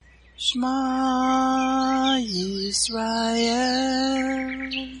Shema Yisrael,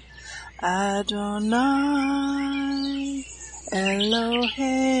 Adonai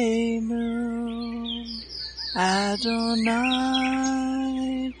Eloheinu, Adonai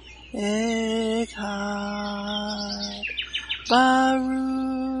Echad, Baruch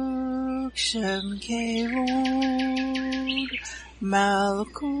Shem Kevod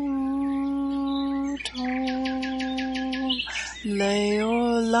Malkuto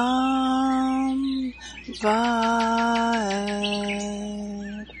Leolam Vaed.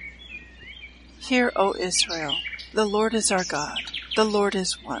 Hear, O Israel, the Lord is our God, the Lord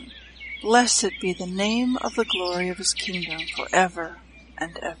is one. Blessed be the name of the glory of his kingdom forever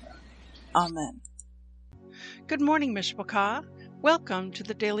and ever. Amen. Good morning, Mishpatim. Welcome to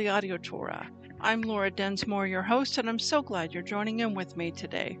the Daily Audio Torah. I'm Laura Densmore, your host, and I'm so glad you're joining in with me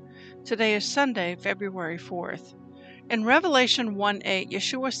today. Today is Sunday, February 4th. In Revelation 1:8,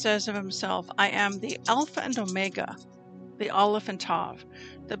 Yeshua says of himself, I am the Alpha and Omega, the Aleph and Tav,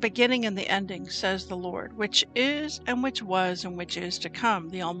 the beginning and the ending, says the Lord, which is and which was and which is to come,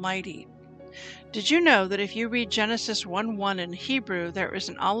 the Almighty. Did you know that if you read Genesis 1:1 in Hebrew, there is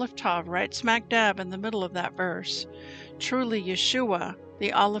an Aleph Tav right smack dab in the middle of that verse? Truly, Yeshua,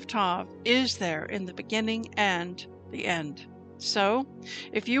 the Aleph Tav, is there in the beginning and the end. So,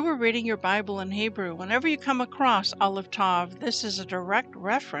 if you were reading your Bible in Hebrew, whenever you come across Aleph Tav, this is a direct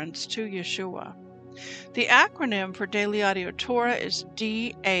reference to Yeshua. The acronym for Daily Audio Torah is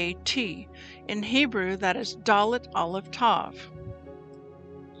DAT. In Hebrew, that is Dalet Aleph Tav.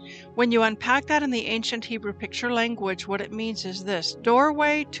 When you unpack that in the ancient Hebrew picture language, what it means is this: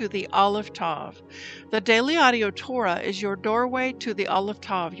 doorway to the Aleph Tav. The Daily Audio Torah is your doorway to the Aleph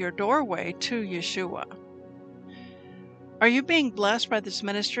Tav, your doorway to Yeshua. Are you being blessed by this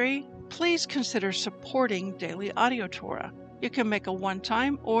ministry? Please consider supporting Daily Audio Torah. You can make a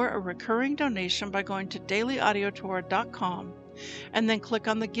one-time or a recurring donation by going to dailyaudiotorah.com and then click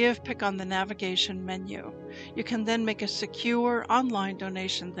on the Give pick on the navigation menu. You can then make a secure online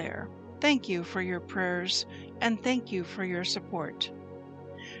donation there. Thank you for your prayers and thank you for your support.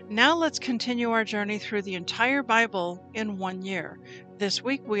 Now let's continue our journey through the entire Bible in 1 year. This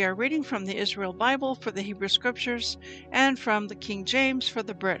week we are reading from the Israel Bible for the Hebrew Scriptures and from the King James for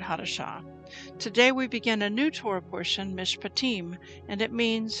the Brit Hadashah. Today we begin a new Torah portion, Mishpatim, and it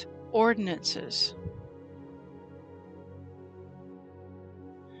means ordinances.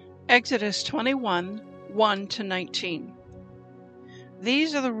 Exodus 21, 1-19.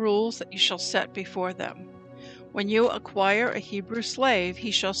 These are the rules that you shall set before them. When you acquire a Hebrew slave,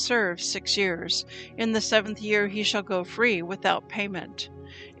 he shall serve 6 years. In the 7th year he shall go free without payment.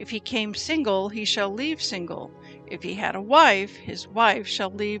 If he came single, he shall leave single. If he had a wife, his wife shall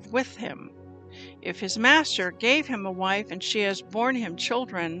leave with him. If his master gave him a wife and she has borne him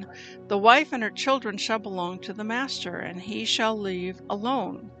children, the wife and her children shall belong to the master, and he shall leave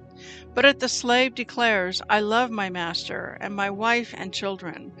alone. But if the slave declares, I love my master and my wife and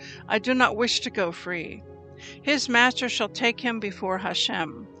children, I do not wish to go free, his master shall take him before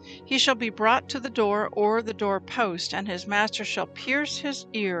Hashem. He shall be brought to the door or the doorpost, and his master shall pierce his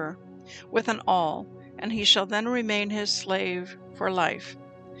ear with an awl, and he shall then remain his slave for life.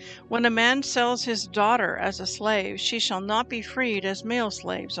 When a man sells his daughter as a slave, she shall not be freed as male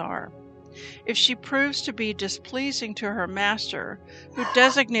slaves are. If she proves to be displeasing to her master, who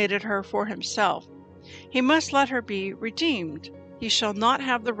designated her for himself, he must let her be redeemed. He shall not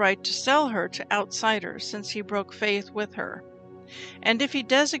have the right to sell her to outsiders, since he broke faith with her. And if he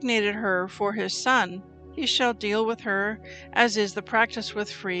designated her for his son, he shall deal with her as is the practice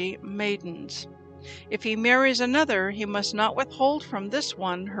with free maidens. If he marries another, he must not withhold from this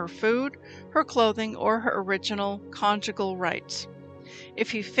one her food, her clothing, or her original conjugal rights.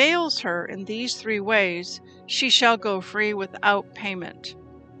 If he fails her in these 3 ways, she shall go free without payment.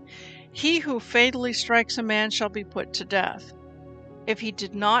 He who fatally strikes a man shall be put to death. If he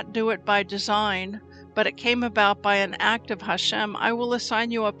did not do it by design, but it came about by an act of Hashem, I will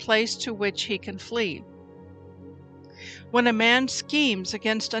assign you a place to which he can flee. When a man schemes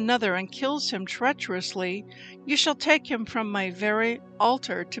against another and kills him treacherously, you shall take him from my very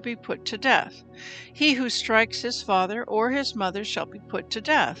altar to be put to death. He who strikes his father or his mother shall be put to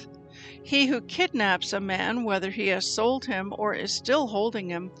death. He who kidnaps a man, whether he has sold him or is still holding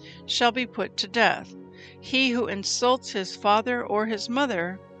him, shall be put to death. He who insults his father or his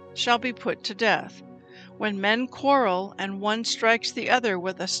mother shall be put to death. When men quarrel and one strikes the other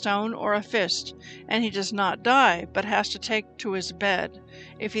with a stone or a fist, and he does not die, but has to take to his bed,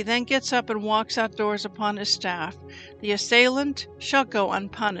 if he then gets up and walks outdoors upon his staff, the assailant shall go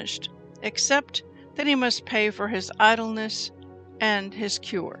unpunished, except that he must pay for his idleness and his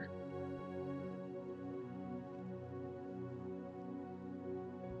cure.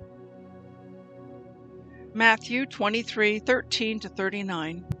 Matthew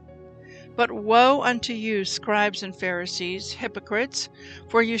 23:13-39. But woe unto you, scribes and Pharisees, hypocrites!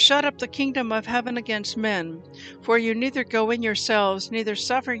 For you shut up the kingdom of heaven against men. For you neither go in yourselves, neither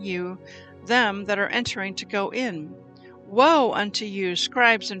suffer you them that are entering to go in. Woe unto you,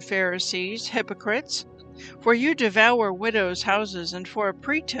 scribes and Pharisees, hypocrites! For you devour widows' houses, and for a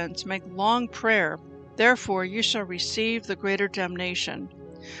pretense make long prayer. Therefore you shall receive the greater damnation.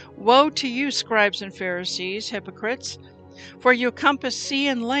 Woe to you, scribes and Pharisees, hypocrites! For you compass sea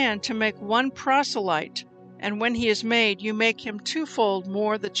and land to make one proselyte, and when he is made, you make him twofold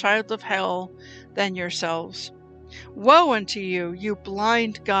more the child of hell than yourselves. Woe unto you, you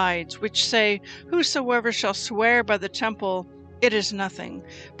blind guides, which say, Whosoever shall swear by the temple, it is nothing,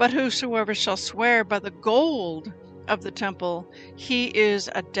 but whosoever shall swear by the gold of the temple, he is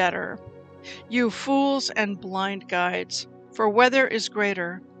a debtor. You fools and blind guides, for whether is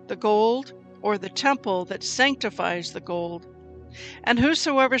greater, the gold or the temple that sanctifies the gold? And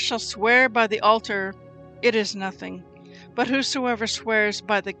whosoever shall swear by the altar, it is nothing, but whosoever swears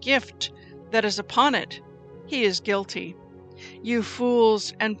by the gift that is upon it, he is guilty. You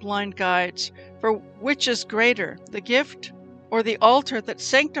fools and blind guides, for which is greater, the gift or the altar that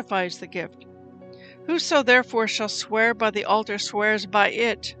sanctifies the gift? Whoso therefore shall swear by the altar swears by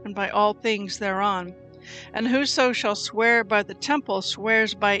it and by all things thereon. And whoso shall swear by the temple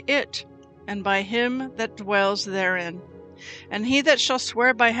swears by it and by him that dwells therein. And he that shall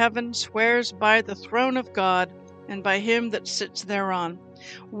swear by heaven swears by the throne of God and by him that sits thereon.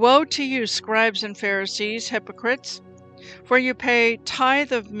 Woe to you, scribes and Pharisees, hypocrites! For you pay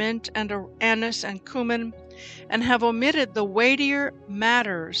tithe of mint and anise and cumin, and have omitted the weightier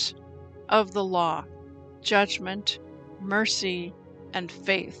matters of the law, judgment, mercy, and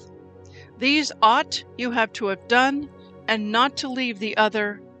faith. These ought you have to have done, and not to leave the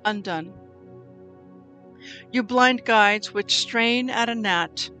other undone. You blind guides, which strain at a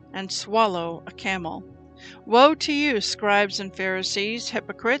gnat and swallow a camel. Woe to you, scribes and Pharisees,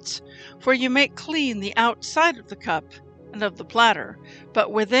 hypocrites! For you make clean the outside of the cup and of the platter,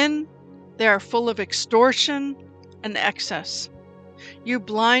 but within they are full of extortion and excess. You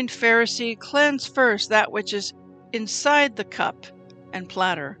blind Pharisee, cleanse first that which is inside the cup and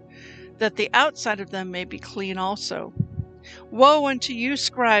platter, that the outside of them may be clean also. Woe unto you,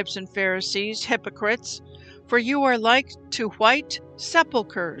 scribes and Pharisees, hypocrites! For you are like to white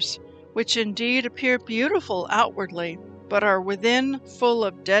sepulchres, which indeed appear beautiful outwardly, but are within full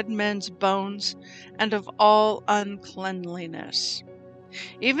of dead men's bones and of all uncleanliness.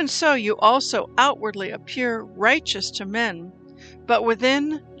 Even so you also outwardly appear righteous to men, but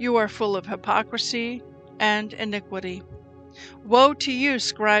within you are full of hypocrisy and iniquity. Woe to you,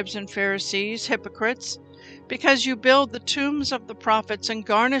 scribes and Pharisees, hypocrites! Because you build the tombs of the prophets and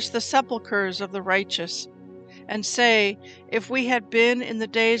garnish the sepulchres of the righteous, and say, If we had been in the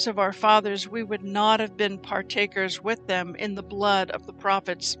days of our fathers, we would not have been partakers with them in the blood of the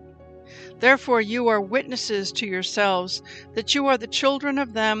prophets. Therefore you are witnesses to yourselves that you are the children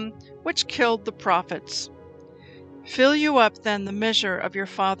of them which killed the prophets. Fill you up then the measure of your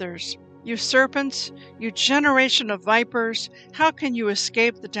fathers. You serpents, you generation of vipers, how can you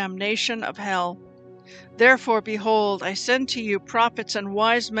escape the damnation of hell? Therefore, behold, I send to you prophets and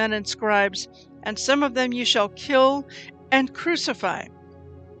wise men and scribes, and some of them you shall kill and crucify,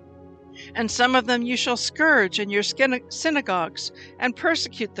 and some of them you shall scourge in your synagogues, and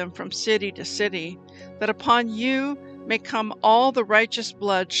persecute them from city to city, that upon you may come all the righteous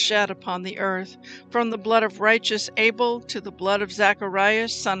blood shed upon the earth, from the blood of righteous Abel to the blood of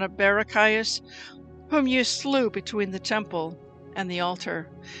Zacharias, son of Barachias, whom you slew between the temple and the altar.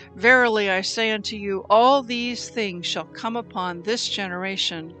 Verily I say unto you, all these things shall come upon this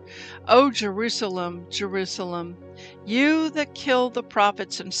generation. O Jerusalem, Jerusalem, you that kill the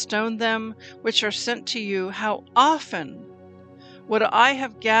prophets and stone them which are sent to you, how often would I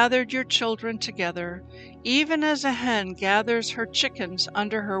have gathered your children together, even as a hen gathers her chickens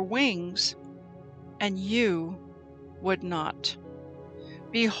under her wings, and you would not.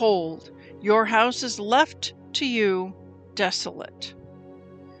 Behold, your house is left to you desolate.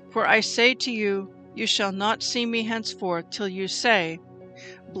 For I say to you, you shall not see me henceforth till you say,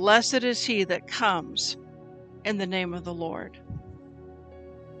 Blessed is he that comes in the name of the Lord.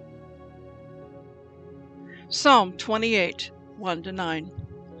 Psalm 28, 1-9.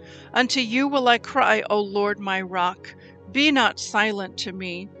 Unto you will I cry, O Lord my rock. Be not silent to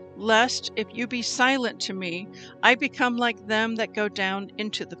me, lest, if you be silent to me, I become like them that go down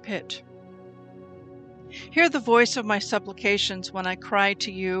into the pit. Hear the voice of my supplications when I cry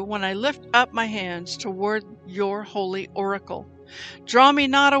to you, when I lift up my hands toward your holy oracle. Draw me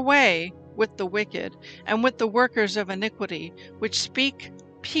not away with the wicked and with the workers of iniquity, which speak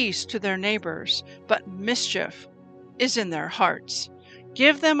peace to their neighbors, but mischief is in their hearts.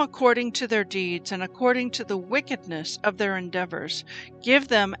 Give them according to their deeds and according to the wickedness of their endeavors. Give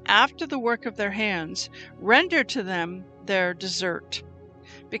them after the work of their hands. Render to them their desert.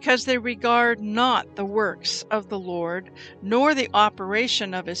 Because they regard not the works of the Lord, nor the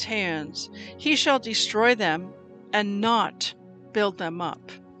operation of his hands, he shall destroy them and not build them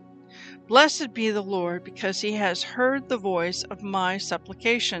up. Blessed be the Lord, because he has heard the voice of my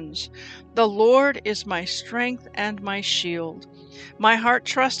supplications. The Lord is my strength and my shield. My heart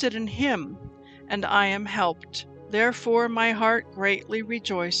trusted in him, and I am helped. Therefore my heart greatly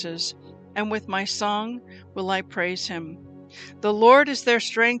rejoices, and with my song will I praise him. The Lord is their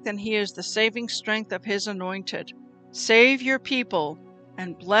strength, and he is the saving strength of his anointed. Save your people,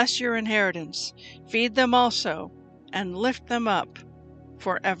 and bless your inheritance. Feed them also, and lift them up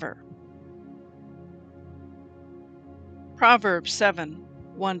forever. Proverbs 7,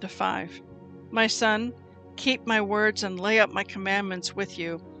 1-5. My son, keep my words and lay up my commandments with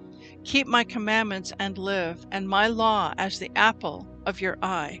you. Keep my commandments and live, and my law as the apple of your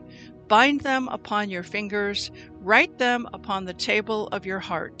eye. Bind them upon your fingers, write them upon the table of your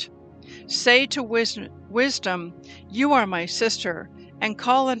heart. Say to wisdom, you are my sister, and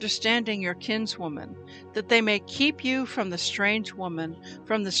call understanding your kinswoman, that they may keep you from the strange woman,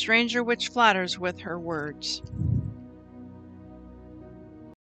 from the stranger which flatters with her words.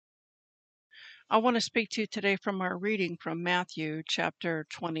 I want to speak to you today from our reading from Matthew chapter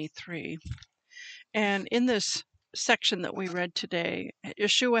 23. And in this section that we read today,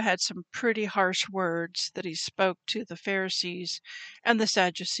 Yeshua had some pretty harsh words that he spoke to the Pharisees and the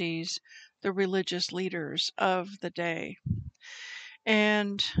Sadducees, the religious leaders of the day.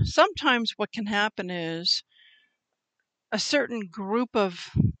 And sometimes what can happen is a certain group of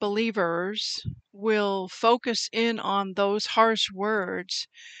believers will focus in on those harsh words.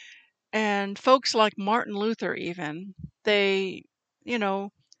 And folks like Martin Luther even, they,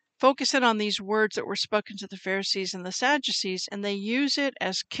 focus in on these words that were spoken to the Pharisees and the Sadducees, and they use it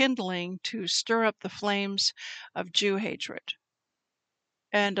as kindling to stir up the flames of Jew hatred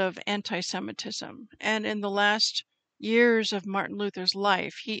and of anti-Semitism. And in the last years of Martin Luther's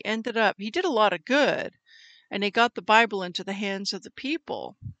life, he did a lot of good, and he got the Bible into the hands of the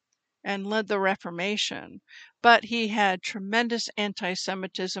people and led the Reformation, but he had tremendous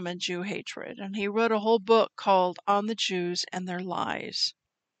anti-Semitism and Jew hatred, and he wrote a whole book called On the Jews and Their Lies.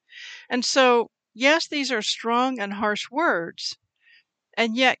 And so, yes, these are strong and harsh words,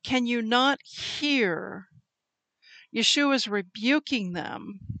 and yet can you not hear Yeshua's rebuking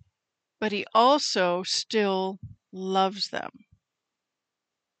them, but he also still loves them.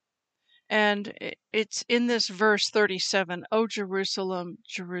 And it's in this verse 37, O Jerusalem,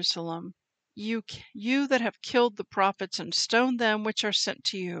 Jerusalem, you that have killed the prophets and stoned them which are sent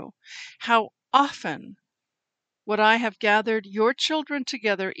to you, how often would I have gathered your children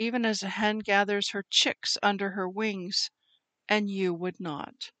together, even as a hen gathers her chicks under her wings, and you would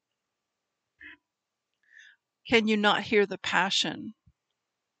not. Can you not hear the passion,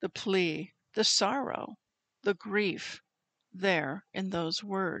 the plea, the sorrow, the grief there in those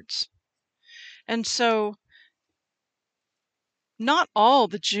words? And so not all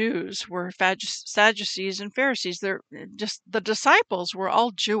the Jews were Sadducees and Pharisees. They're just the disciples were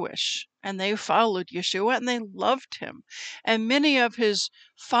all Jewish, and they followed Yeshua and they loved him. And many of his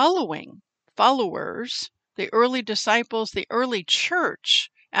followers, the early disciples, the early church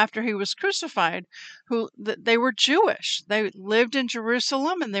after he was crucified, they were Jewish. They lived in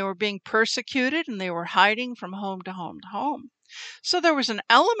Jerusalem and they were being persecuted and they were hiding from home to home to home. So there was an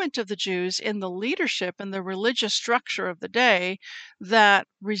element of the Jews in the leadership and the religious structure of the day that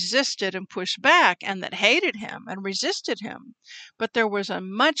resisted and pushed back and that hated him and resisted him. But there was a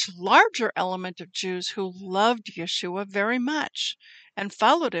much larger element of Jews who loved Yeshua very much and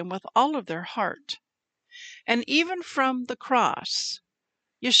followed him with all of their heart. And even from the cross,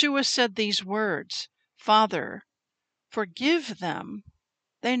 Yeshua said these words, Father, forgive them,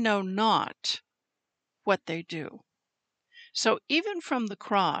 they know not what they do. So even from the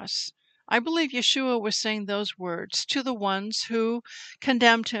cross, I believe Yeshua was saying those words to the ones who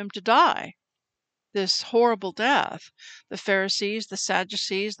condemned him to die, this horrible death. The Pharisees, the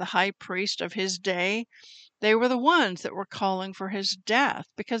Sadducees, the high priest of his day, they were the ones that were calling for his death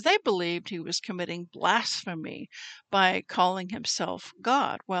because they believed he was committing blasphemy by calling himself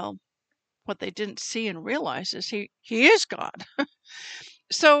God. Well, what they didn't see and realize is he is God.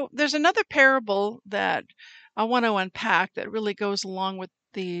 So there's another parable that I want to unpack that really goes along with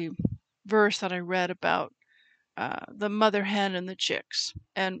the verse that I read about the mother hen and the chicks.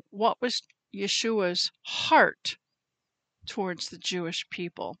 And what was Yeshua's heart towards the Jewish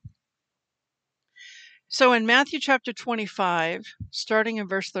people? So in Matthew chapter 25, starting in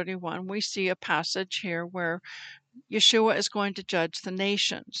verse 31, we see a passage here where Yeshua is going to judge the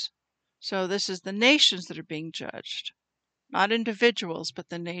nations. So this is the nations that are being judged, not individuals, but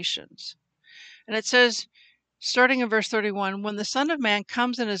the nations. And it says, starting in verse 31, when the Son of Man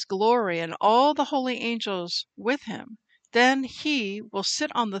comes in his glory and all the holy angels with him, then he will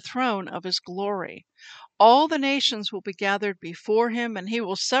sit on the throne of his glory. All the nations will be gathered before him, and he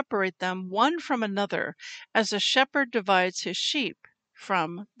will separate them one from another, as a shepherd divides his sheep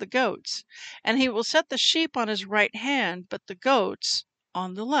from the goats. And he will set the sheep on his right hand, but the goats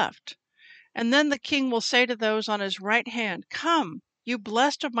on the left. And then the king will say to those on his right hand, "Come, you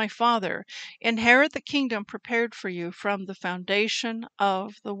blessed of my Father, inherit the kingdom prepared for you from the foundation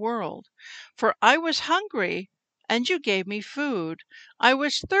of the world. For I was hungry, and you gave me food. I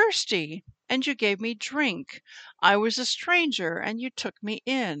was thirsty, and you gave me drink. I was a stranger, and you took me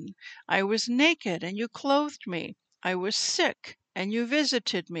in. I was naked, and you clothed me. I was sick, and you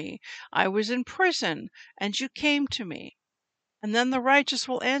visited me. I was in prison, and you came to me." And then the righteous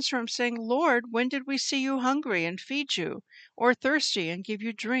will answer him, saying, "Lord, when did we see you hungry and feed you, or thirsty and give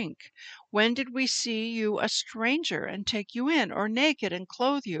you drink? When did we see you a stranger and take you in, or naked and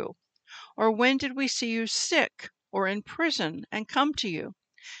clothe you? Or when did we see you sick or in prison and come to you?"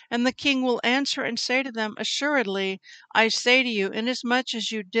 And the king will answer and say to them, "Assuredly, I say to you, inasmuch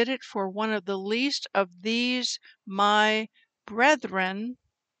as you did it for one of the least of these my brethren,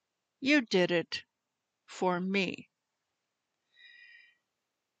 you did it for me."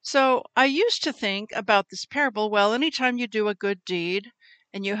 So I used to think about this parable, well, anytime you do a good deed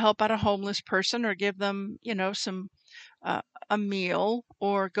and you help out a homeless person or give them, some a meal,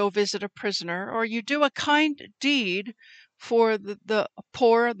 or go visit a prisoner, or you do a kind deed for the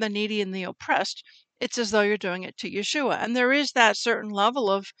poor, the needy, and the oppressed, it's as though you're doing it to Yeshua. And there is that certain level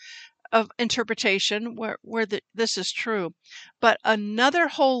of interpretation where this is true. But another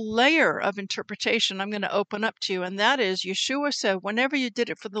whole layer of interpretation I'm going to open up to you, and that is Yeshua said, whenever you did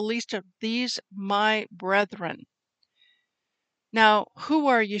it for the least of these my brethren. Now, who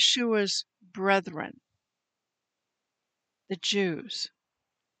are Yeshua's brethren? The Jews.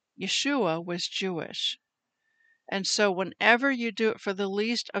 Yeshua was Jewish. And so whenever you do it for the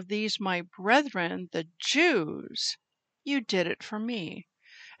least of these my brethren, the Jews, you did it for me.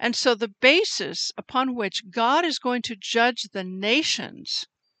 And so the basis upon which God is going to judge the nations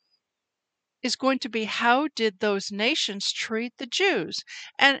is going to be, how did those nations treat the Jews?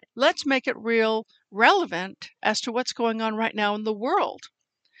 And let's make it real relevant as to what's going on right now in the world.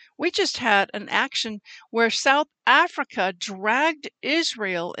 We just had an action where South Africa dragged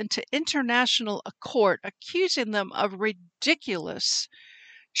Israel into international court, accusing them of ridiculous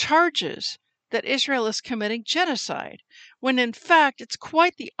charges that Israel is committing genocide, when in fact it's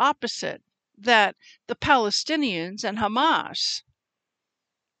quite the opposite, that the Palestinians and Hamas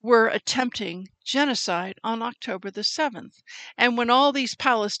were attempting genocide on October the 7th. And when all these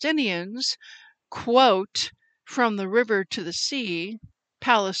Palestinians quote, "From the river to the sea,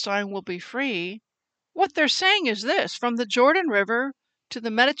 Palestine will be free," what they're saying is this: from the Jordan River to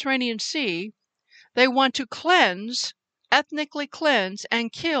the Mediterranean Sea, they want to ethnically cleanse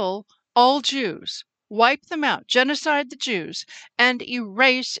and kill all Jews, wipe them out, genocide the Jews, and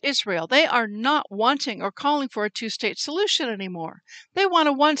erase Israel. They are not wanting or calling for a two-state solution anymore. They want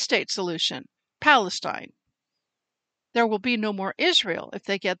a one-state solution, Palestine. There will be no more Israel if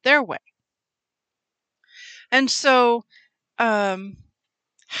they get their way. And so,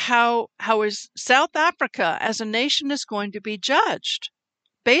 how is South Africa as a nation is going to be judged?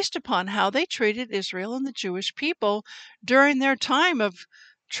 Based upon how they treated Israel and the Jewish people during their time of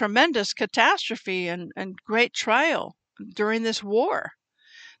tremendous catastrophe and great trial during this war.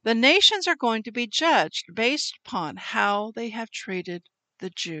 The nations are going to be judged based upon how they have treated the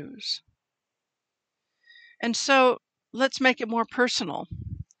Jews. And so let's make it more personal.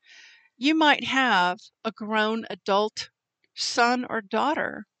 You might have a grown adult son or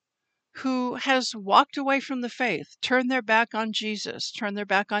daughter who has walked away from the faith, turned their back on Jesus, turned their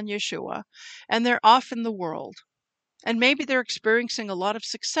back on Yeshua, and they're off in the world. And maybe they're experiencing a lot of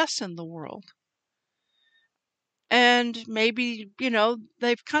success in the world. And maybe,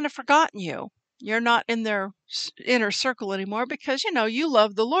 they've kind of forgotten you. You're not in their inner circle anymore because, you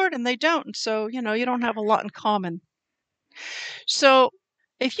love the Lord and they don't. And so, you don't have a lot in common. So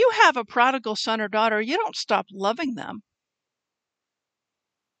if you have a prodigal son or daughter, you don't stop loving them.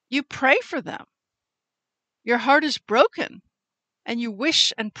 You pray for them. Your heart is broken, and you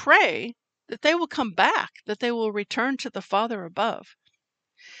wish and pray that they will come back, that they will return to the Father above.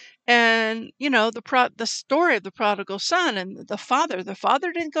 And, the story of the prodigal son and the father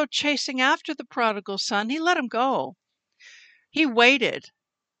didn't go chasing after the prodigal son. He let him go. He waited.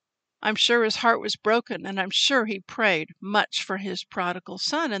 I'm sure his heart was broken, and I'm sure he prayed much for his prodigal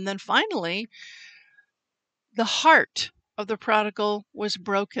son. And then finally, the heart of the prodigal was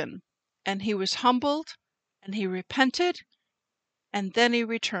broken, and he was humbled, and he repented, and then he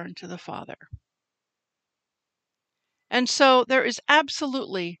returned to the Father. And so there is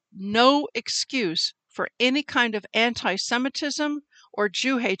absolutely no excuse for any kind of anti-Semitism or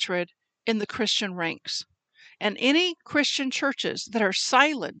Jew hatred in the Christian ranks. And any Christian churches that are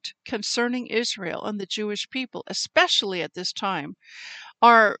silent concerning Israel and the Jewish people, especially at this time,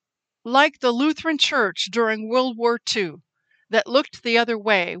 are like the Lutheran Church during World War II, that looked the other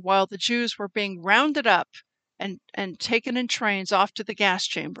way while the Jews were being rounded up and taken in trains off to the gas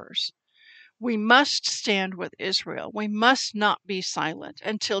chambers. We must stand with Israel. We must not be silent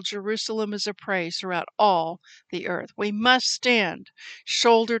until Jerusalem is appraised throughout all the earth. We must stand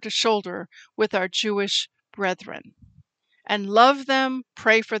shoulder to shoulder with our Jewish brethren and love them,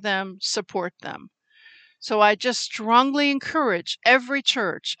 pray for them, support them. So I just strongly encourage every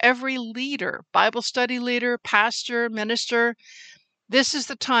church, every leader, Bible study leader, pastor, minister, this is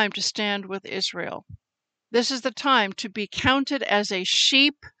the time to stand with Israel. This is the time to be counted as a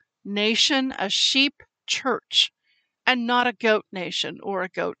sheep nation, a sheep church, and not a goat nation or a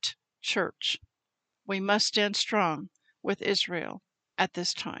goat church. We must stand strong with Israel at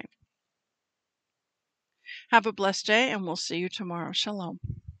this time. Have a blessed day, and we'll see you tomorrow. Shalom.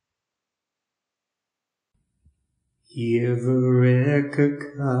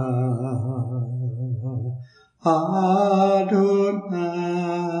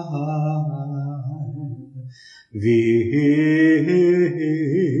 Vish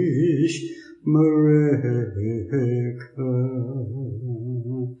Mareka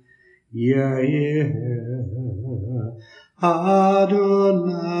Yair Adonai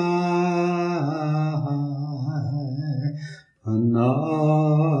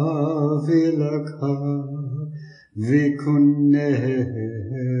Panav Ilaka Vikuneka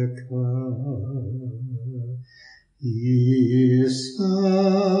Yisa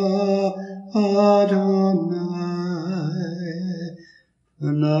Adonai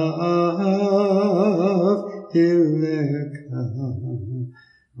Panav Ileka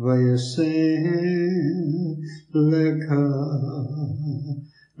Vayasem Leka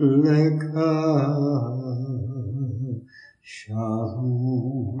Leka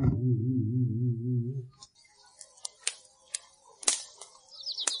Shalom.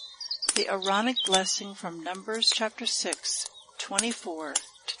 The Aaronic blessing from Numbers chapter 6, 24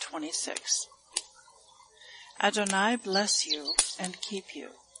 to 26. Adonai bless you and keep you.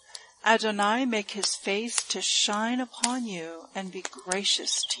 Adonai make his face to shine upon you and be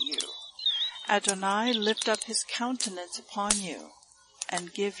gracious to you. Adonai lift up his countenance upon you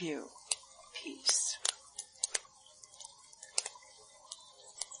and give you peace.